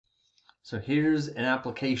So here's an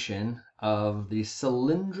application of the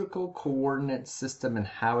cylindrical coordinate system and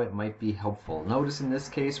how it might be helpful. Notice in this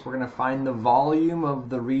case we're going to find the volume of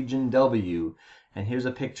the region W, and here's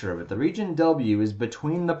a picture of it. The region W is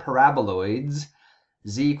between the paraboloids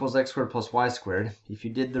z equals x squared plus y squared. If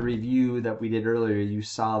you did the review that we did earlier, you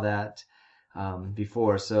saw that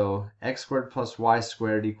before. So x squared plus y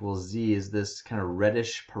squared equals z is this kind of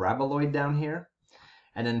reddish paraboloid down here.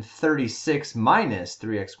 And then 36 minus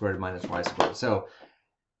 3x squared minus y squared. So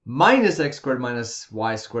minus x squared minus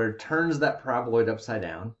y squared turns that paraboloid upside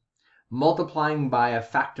down. Multiplying by a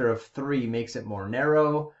factor of 3 makes it more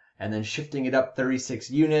narrow. And then shifting it up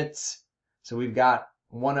 36 units. So we've got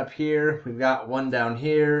one up here, we've got one down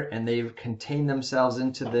here, and they've contained themselves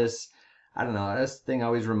into this, I don't know, this thing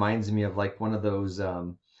always reminds me of like one of those, you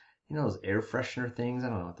know, those air freshener things? I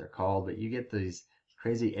don't know what they're called, but you get these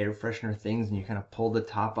crazy air freshener things and you kind of pull the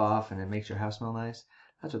top off and it makes your house smell nice.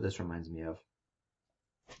 That's what this reminds me of.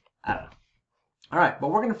 I don't know. All right, but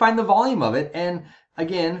we're going to find the volume of it. And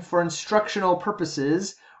again, for instructional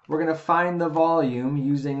purposes, we're going to find the volume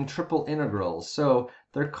using triple integrals. So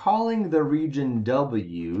they're calling the region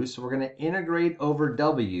W. So we're going to integrate over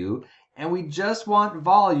W. And we just want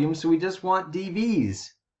volume, so we just want dVs.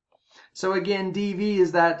 So again, dV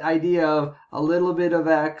is that idea of a little bit of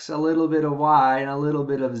x, a little bit of y, and a little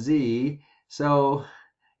bit of z. So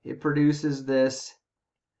it produces this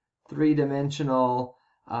three-dimensional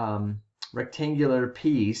rectangular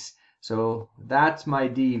piece. So that's my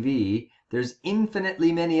dV. There's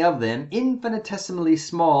infinitely many of them, infinitesimally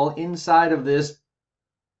small inside of this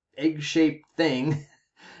egg-shaped thing.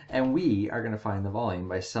 And we are going to find the volume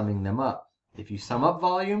by summing them up. If you sum up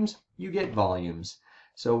volumes, you get volumes.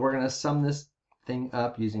 So we're going to sum this thing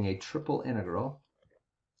up using a triple integral,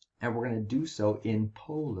 and we're going to do so in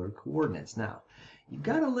polar coordinates. Now, you've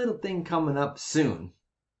got a little thing coming up soon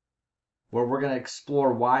where we're going to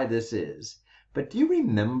explore why this is. But do you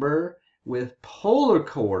remember with polar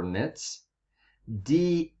coordinates,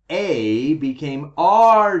 dA became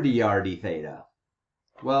r dr d theta?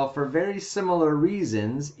 Well, for very similar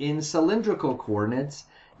reasons, in cylindrical coordinates,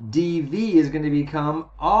 dV is going to become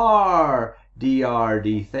r dr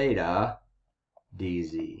d theta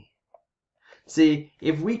dz. See,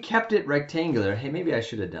 if we kept it rectangular, hey, maybe I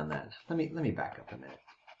should have done that. Let me back up a minute.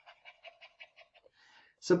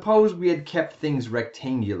 Suppose we had kept things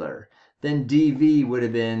rectangular, then dV would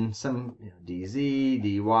have been some dz,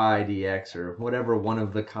 dy, dx, or whatever one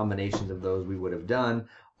of the combinations of those we would have done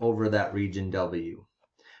over that region W.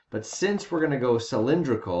 But since we're going to go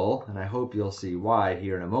cylindrical, and I hope you'll see why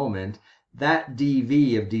here in a moment, that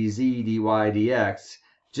dV of dz, dy, dx,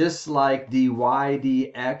 just like dy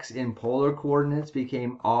dx in polar coordinates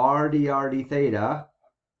became r dr d theta,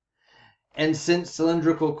 and since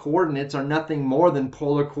cylindrical coordinates are nothing more than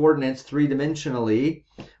polar coordinates three-dimensionally,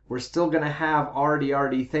 we're still going to have r dr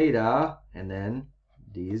d theta and then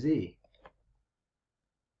dz.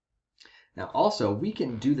 Now also, we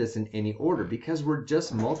can do this in any order because we're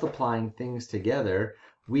just multiplying things together.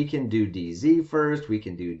 We can do dz first, we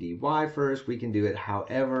can do dy first, we can do it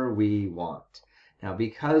however we want. Now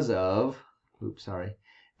because of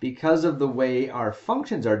the way our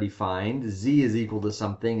functions are defined, z is equal to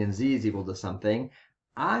something and z is equal to something,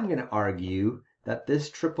 I'm going to argue that this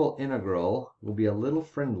triple integral will be a little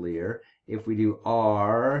friendlier if we do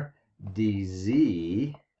r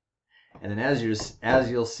dz. And then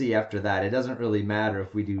as you'll see after that, it doesn't really matter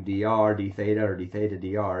if we do dr, d theta, or d theta,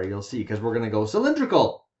 dr. You'll see, because we're going to go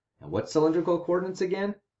cylindrical. And what's cylindrical coordinates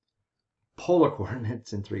again? Polar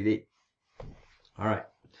coordinates in 3D. All right,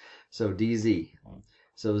 so dz.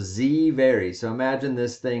 So z varies. So imagine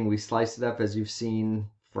this thing, we slice it up as you've seen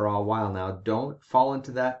for a while now. Don't fall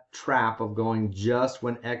into that trap of going just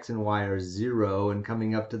when x and y are 0 and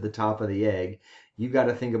coming up to the top of the egg. You've got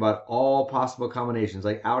to think about all possible combinations.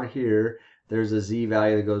 Like out here, there's a z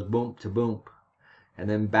value that goes boom to boom. And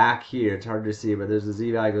then back here, it's hard to see, but there's a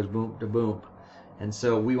z value that goes boom to boom. And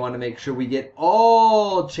so we want to make sure we get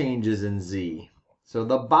all changes in z. So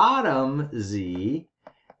the bottom z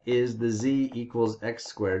is the z equals x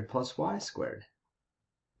squared plus y squared.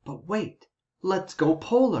 But wait, let's go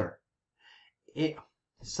polar.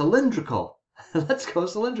 Cylindrical. Let's go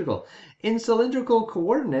cylindrical. In cylindrical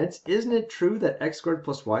coordinates, isn't it true that x squared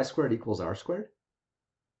plus y squared equals r squared?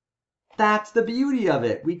 That's the beauty of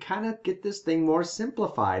it. We kind of get this thing more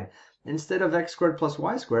simplified. Instead of x squared plus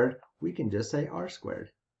y squared, we can just say r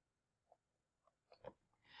squared.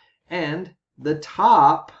 And the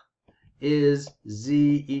top is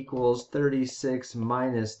z equals 36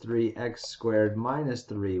 minus 3x squared minus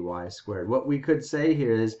 3y squared. What we could say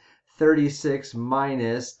here is 36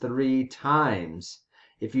 minus 3 times.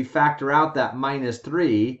 If you factor out that minus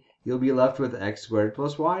 3, you'll be left with x squared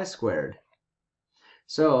plus y squared.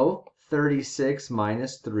 So 36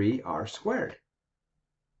 minus 3r squared.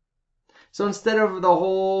 So instead of the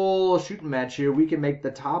whole shooting match here, we can make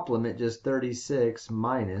the top limit just 36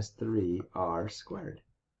 minus 3r squared.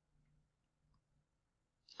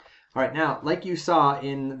 All right, now, like you saw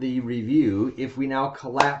in the review, if we now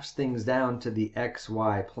collapse things down to the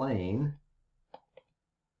xy plane,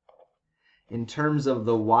 in terms of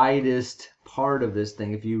the widest part of this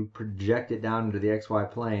thing, if you project it down into the xy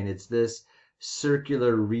plane, it's this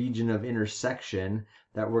circular region of intersection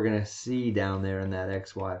that we're going to see down there in that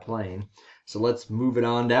xy plane. So let's move it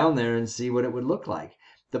on down there and see what it would look like.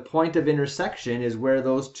 The point of intersection is where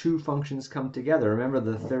those two functions come together. Remember,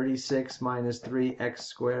 the 36 minus 3x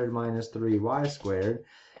squared minus 3y squared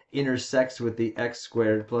intersects with the x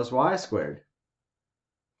squared plus y squared.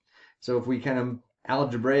 So if we kind of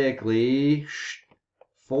algebraically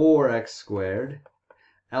 4x squared,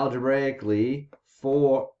 algebraically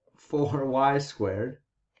 4y squared,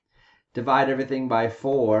 divide everything by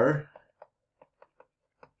 4.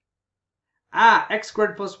 X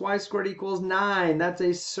squared plus y squared equals 9. That's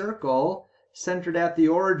a circle centered at the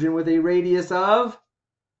origin with a radius of,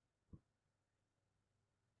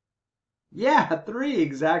 3,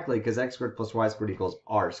 exactly, because x squared plus y squared equals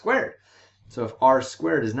r squared. So if r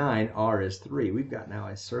squared is 9, r is 3. We've got now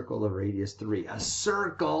a circle of radius 3. A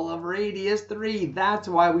circle of radius 3. That's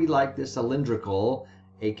why we like this cylindrical,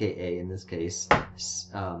 aka in this case,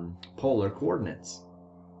 polar coordinates.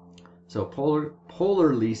 So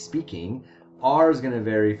polarly speaking, r is going to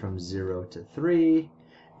vary from 0 to 3,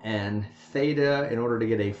 and theta, in order to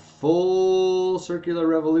get a full circular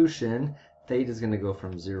revolution, theta is going to go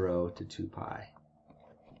from 0 to 2 pi.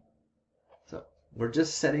 So we're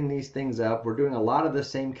just setting these things up. We're doing a lot of the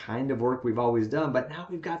same kind of work we've always done, but now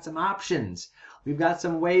we've got some options. We've got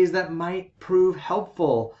some ways that might prove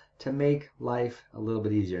helpful to make life a little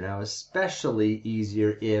bit easier. Now, especially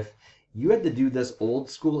easier if you had to do this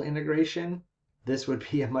old school integration. This would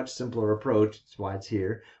be a much simpler approach. That's why it's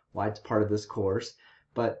here, why it's part of this course.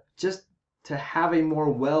 But just to have a more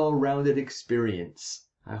well-rounded experience,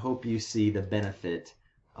 I hope you see the benefit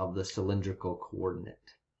of the cylindrical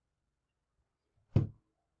coordinate.